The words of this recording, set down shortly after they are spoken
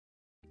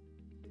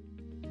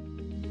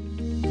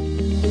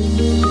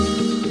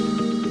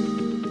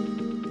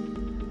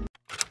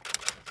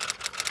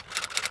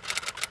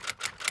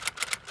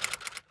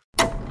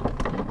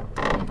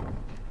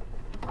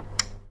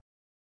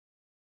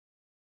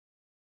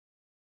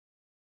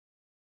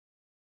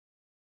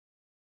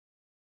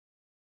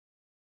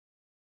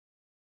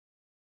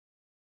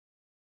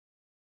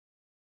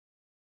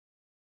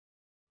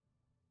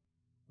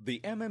The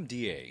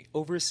MMDA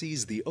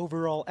oversees the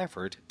overall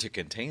effort to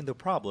contain the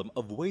problem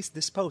of waste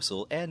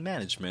disposal and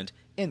management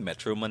in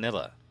Metro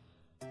Manila.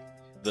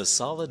 The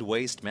Solid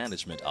Waste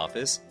Management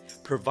Office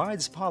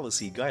provides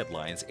policy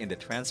guidelines in the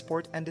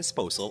transport and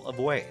disposal of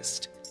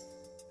waste,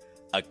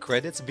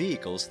 accredits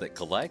vehicles that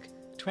collect,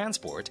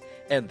 transport,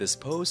 and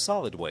dispose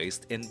solid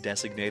waste in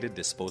designated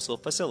disposal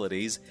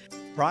facilities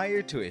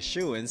prior to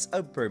issuance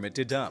of permit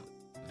to dump.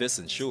 This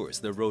ensures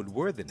the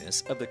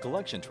roadworthiness of the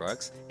collection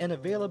trucks and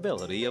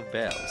availability of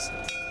bales.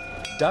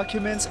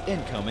 Documents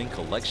incoming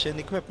collection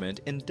equipment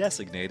in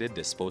designated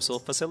disposal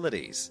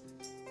facilities.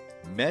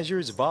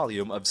 Measures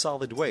volume of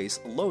solid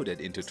waste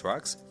loaded into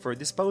trucks for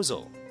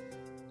disposal.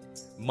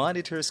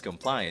 Monitors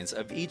compliance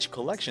of each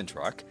collection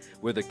truck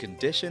with the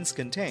conditions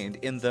contained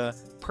in the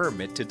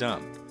permit to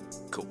dump.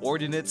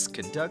 Coordinates,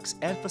 conducts,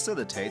 and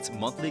facilitates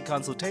monthly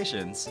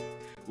consultations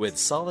with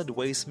solid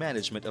waste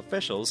management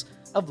officials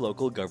of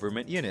local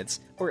government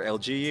units or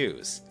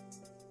LGUs.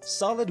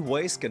 Solid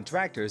Waste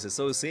Contractors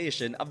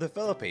Association of the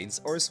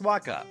Philippines or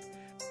SWACAP,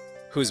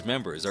 whose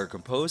members are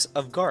composed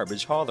of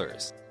garbage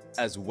haulers,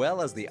 as well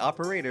as the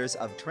operators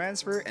of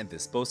transfer and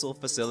disposal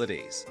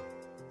facilities.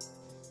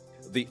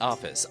 The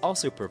office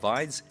also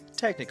provides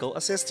technical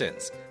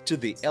assistance to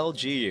the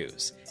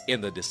LGUs in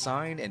the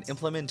design and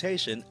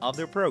implementation of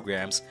their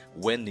programs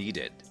when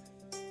needed.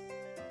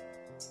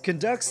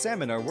 Conducts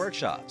seminar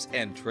workshops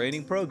and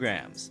training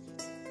programs,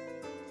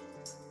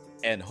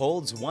 and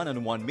holds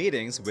one-on-one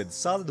meetings with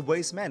solid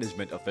waste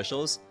management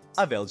officials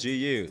of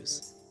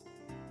LGUs.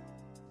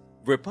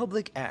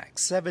 Republic Act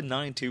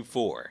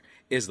 7924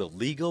 is the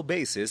legal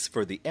basis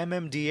for the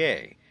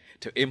MMDA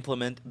to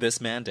implement this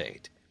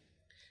mandate.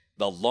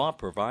 The law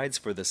provides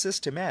for the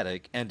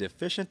systematic and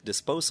efficient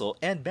disposal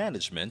and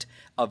management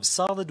of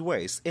solid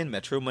waste in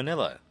Metro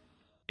Manila.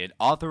 It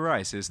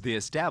authorizes the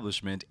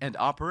establishment and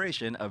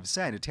operation of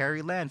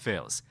sanitary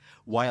landfills,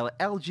 while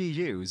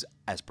LGUs,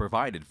 as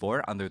provided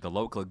for under the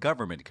Local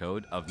Government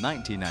Code of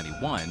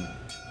 1991,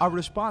 are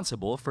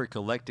responsible for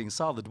collecting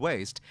solid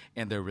waste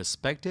in their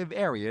respective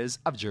areas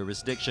of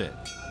jurisdiction.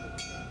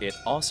 It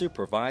also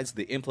provides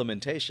the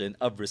implementation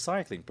of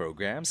recycling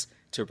programs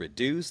to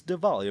reduce the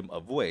volume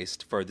of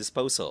waste for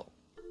disposal.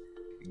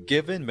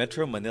 Given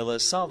Metro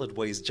Manila's solid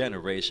waste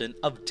generation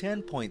of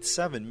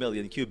 10.7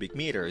 million cubic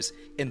meters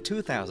in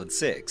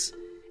 2006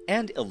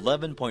 and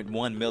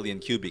 11.1 million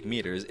cubic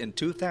meters in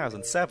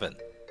 2007,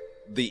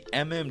 the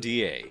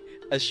MMDA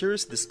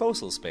assures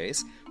disposal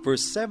space for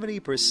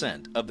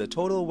 70% of the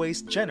total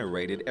waste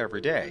generated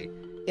every day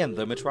in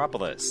the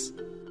metropolis.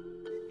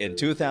 In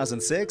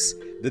 2006,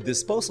 the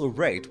disposal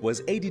rate was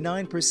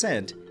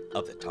 89%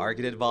 of the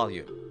targeted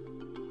volume.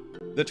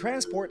 The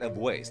transport of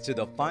waste to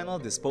the final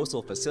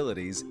disposal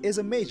facilities is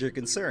a major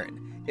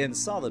concern in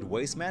solid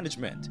waste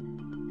management.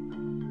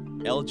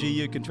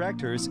 LGU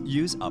contractors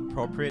use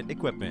appropriate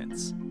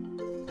equipments.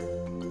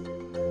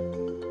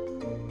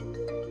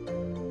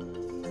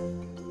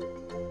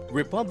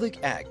 Republic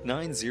Act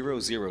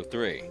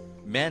 9003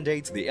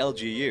 mandates the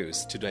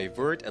LGUs to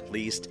divert at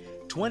least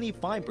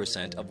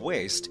 25% of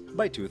waste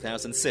by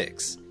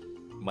 2006.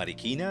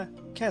 Marikina,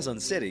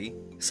 Quezon City,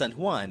 San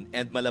Juan,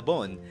 and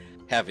Malabon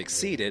have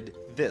exceeded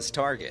this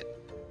target.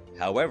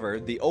 However,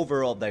 the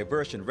overall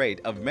diversion rate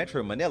of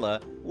Metro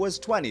Manila was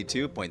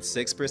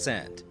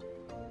 22.6%.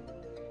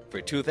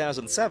 For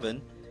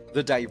 2007,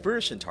 the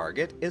diversion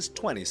target is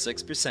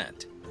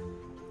 26%.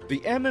 The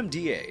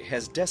MMDA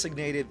has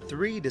designated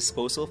 3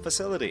 disposal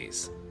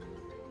facilities,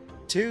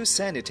 2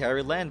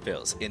 sanitary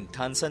landfills in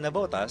Tanza,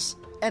 Navotas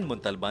and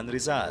Montalban,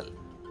 Rizal,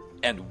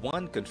 and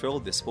 1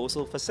 controlled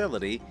disposal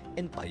facility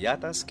in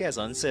Payatas,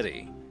 Quezon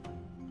City.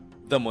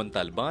 The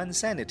Montalban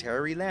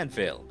Sanitary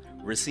Landfill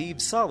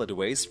receives solid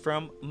waste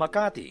from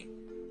Makati,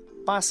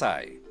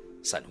 Pasay,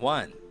 San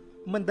Juan,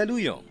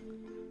 Mandaluyong,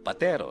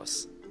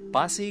 Pateros,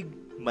 Pasig,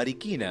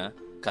 Marikina,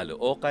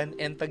 Caloocan,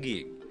 and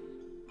Taguig.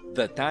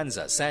 The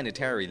Tanza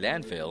Sanitary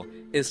Landfill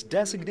is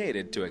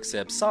designated to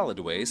accept solid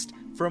waste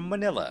from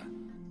Manila,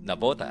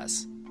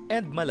 Navotas,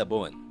 and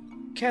Malabon.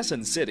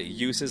 Quezon City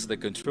uses the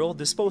controlled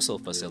disposal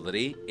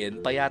facility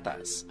in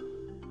Payatas.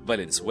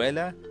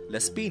 Valenzuela,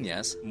 Las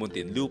Piñas,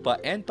 Muntinlupa,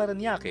 and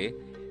Parañaque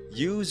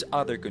use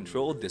other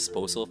controlled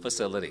disposal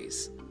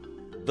facilities.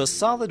 The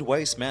Solid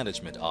Waste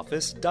Management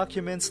Office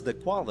documents the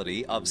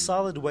quality of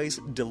solid waste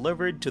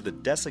delivered to the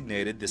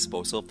designated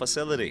disposal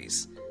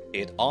facilities.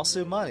 It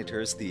also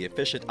monitors the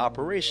efficient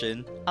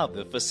operation of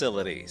the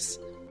facilities.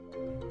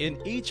 In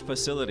each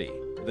facility,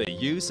 the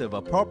use of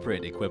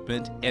appropriate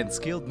equipment and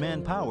skilled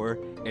manpower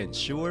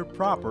ensure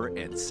proper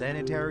and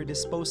sanitary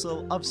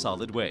disposal of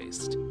solid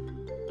waste.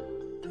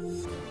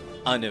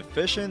 An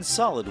efficient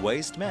solid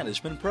waste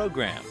management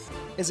program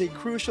is a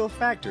crucial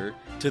factor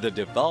to the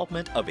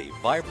development of a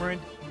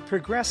vibrant,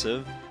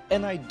 progressive,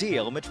 and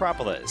ideal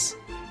metropolis.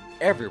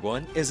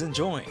 Everyone is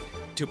enjoined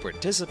to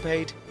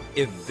participate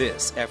in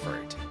this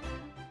effort.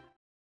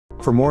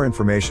 For more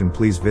information,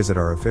 please visit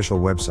our official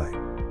website.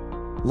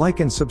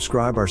 Like and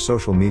subscribe our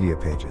social media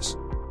pages.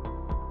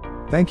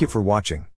 Thank you for watching.